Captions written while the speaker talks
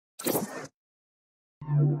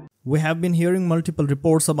We have been hearing multiple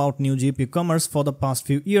reports about new GPU comers for the past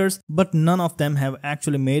few years, but none of them have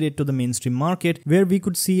actually made it to the mainstream market where we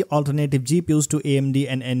could see alternative GPUs to AMD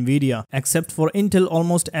and Nvidia. Except for Intel,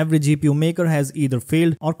 almost every GPU maker has either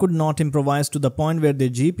failed or could not improvise to the point where their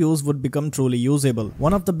GPUs would become truly usable.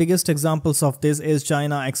 One of the biggest examples of this is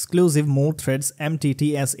China exclusive More Threads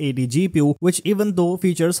MTTS80 GPU, which even though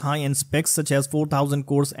features high-end specs such as 4000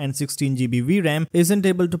 cores and 16GB VRAM, isn't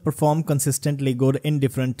able to perform consistently good in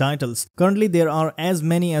different titles. Currently, there are as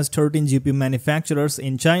many as 13 GPU manufacturers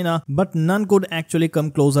in China, but none could actually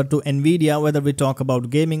come closer to Nvidia whether we talk about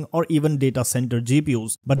gaming or even data center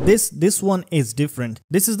GPUs. But this one is different.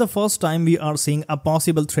 This is the first time we are seeing a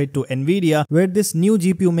possible threat to Nvidia where this new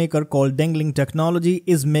GPU maker called Dangling Technology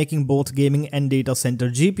is making both gaming and data center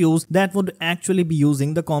GPUs that would actually be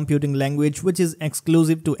using the computing language which is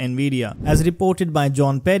exclusive to Nvidia. As reported by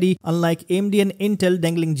John Petty, unlike AMD and Intel,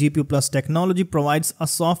 Dangling GPU Plus technology provides a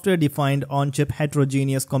software-defined on-chip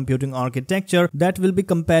heterogeneous computing architecture that will be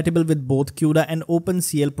compatible with both CUDA and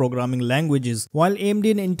OpenCL programming languages. While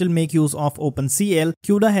AMD and Intel make use of OpenCL,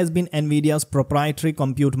 CUDA has been Nvidia's proprietary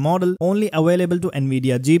compute model only available to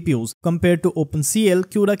Nvidia GPUs. Compared to OpenCL,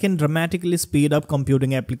 CUDA can dramatically speed up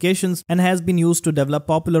computing applications and has been used to develop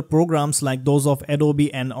popular programs like those of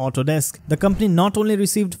Adobe and Autodesk. The company not only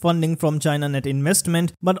received funding from China Net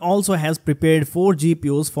Investment but also has prepared 4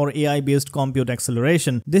 GPUs for AI-based compute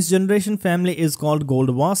acceleration. This generation family is called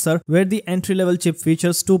Goldwasser, where the entry-level chip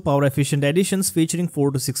features 2 power-efficient editions featuring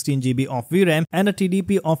 4 to 16 GB of VRAM and a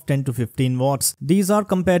TDP of 10 to 15 watts. These are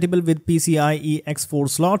compatible with PCIe X4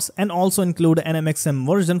 slots and also include an MXM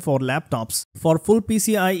version for laptops. For full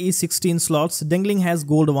PCIe 16 slots, Dangling has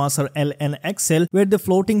Goldwasser LNXL, where the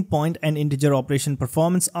floating point and integer operation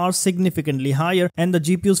performance are significantly higher and the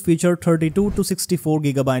GPUs feature 32 to 64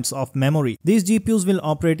 GB of memory. These GPUs will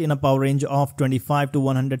operate in a power range of 25 to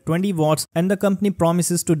 120 watts, and the company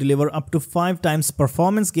promises to deliver up to 5 times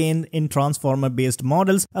performance gain in transformer-based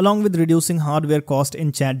models, along with reducing hardware cost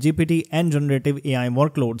in ChatGPT and generative AI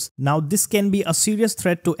workloads. Now, this can be a serious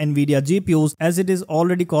threat to Nvidia GPUs as it is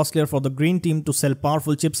already costlier for the Green Team to sell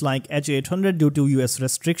powerful chips like H800 due to US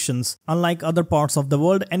restrictions. Unlike other parts of the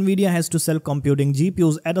world, Nvidia has to sell computing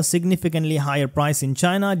GPUs at a significantly higher price in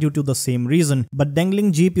China due to the same reason. But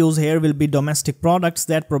Dangling GPUs here will be domestic products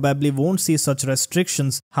that probably won't see such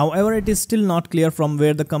restrictions. However, it is still not clear from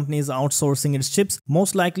where the company is outsourcing its chips.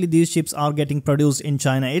 Most likely these chips are getting produced in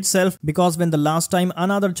China itself, because when the last time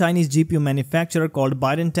another Chinese GPU manufacturer called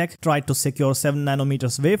ByteDance tried to secure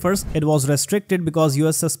 7nm wafers, it was restricted because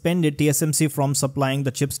US suspended TSMC from supplying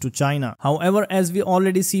the chips to China. However, as we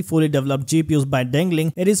already see fully developed GPUs by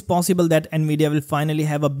Dangling, it is possible that Nvidia will finally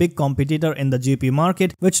have a big competitor in the GPU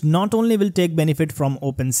market, which not only will take benefit from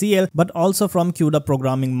OpenCL but also from CUDA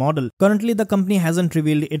programming model. Currently, the company hasn't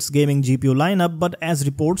revealed its gaming GPU lineup, but as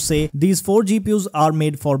reports say, these 4 GPUs are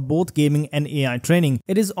made for both gaming and AI training.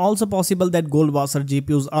 It is also possible that Goldwasser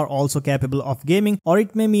GPUs are also capable of gaming, or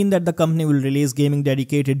it may mean that the company will release gaming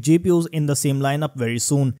dedicated GPUs in the same lineup very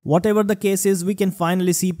soon. Whatever the case is, we can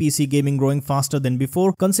finally see PC gaming growing faster than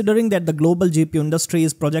before, considering that the global GPU industry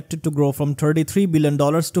is projected to grow from $33 billion to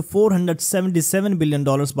 $477 billion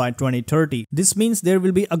by 2030. This means there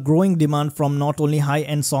will be a growing demand from not only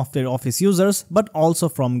high-end software office users but also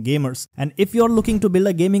from gamers. And if you're looking to build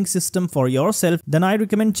a gaming system for yourself, then I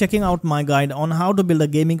recommend checking out my guide on how to build a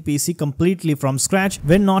gaming PC completely from scratch,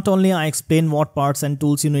 where not only I explain what parts and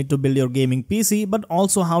tools you need to build your gaming PC, but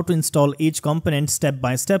also how to install each component step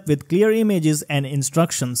by step with clear images and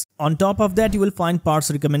instructions. On top of that, you will find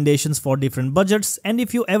parts recommendations for different budgets, and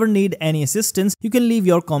if you ever need any assistance, you can leave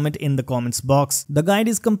your comment in the comments box. The guide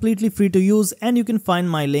is completely free to use and you can find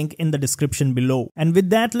my link in the description below. And with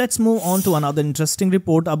that, let's move on to another interesting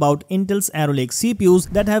report about Intel's Arrow Lake CPUs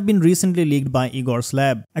that have been recently leaked by Igor's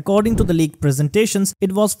lab. According to the leaked presentations,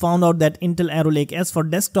 it was found out that Intel Arrow Lake S for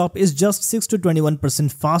desktop is just 6 to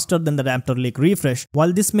 21% faster than the Raptor Lake refresh.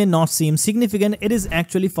 While this may not seem significant, it is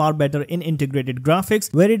actually far better in integrated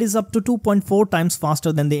graphics, where it is up to 2.4 times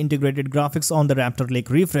faster than the integrated graphics on the Raptor Lake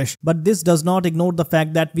refresh. But this does not ignore the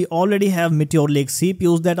fact that we already have Meteor Lake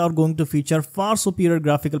CPUs that are going to feature far superior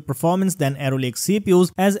graphical performance than Arrow Lake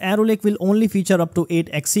CPUs, as Arrow Lake will only feature up to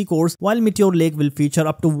 8 Xe cores, while Meteor Lake will feature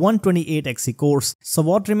up to 128 Xe cores. So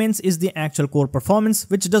what remains is the actual core performance,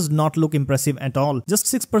 which does not look impressive at all. Just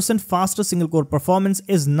 6% faster single core performance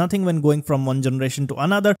is nothing when going from one generation to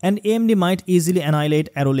another, and AMD might easily annihilate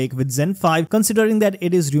Arrow Lake with Zen 5, considering that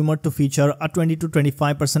it is rumored to feature a 20 to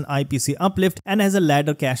 25% IPC uplift and has a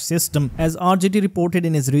ladder cache system. As RGT reported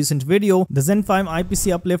in his recent video, the Zen 5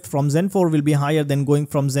 IPC uplift from Zen 4 will be higher than going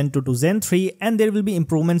from Zen 2 to Zen 3, and there will be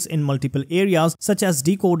improvements in multiple areas extras such as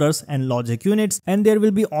decoders and logic units, and there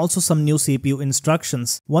will be also some new CPU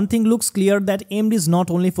instructions. One thing looks clear, that AMD is not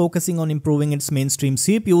only focusing on improving its mainstream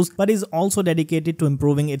CPUs but is also dedicated to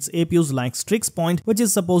improving its APUs like Strix Point, which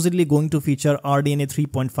is supposedly going to feature RDNA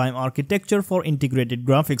 3.5 architecture for integrated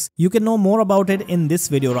graphics. You can know more about it in this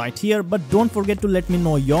video right here, but don't forget to let me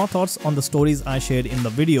know your thoughts on the stories I shared in the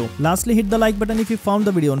video. Lastly, hit the like button if you found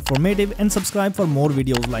the video informative and subscribe for more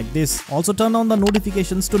videos like this. Also turn on the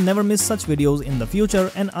notifications to never miss such videos in the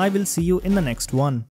future, and I will see you in the next one.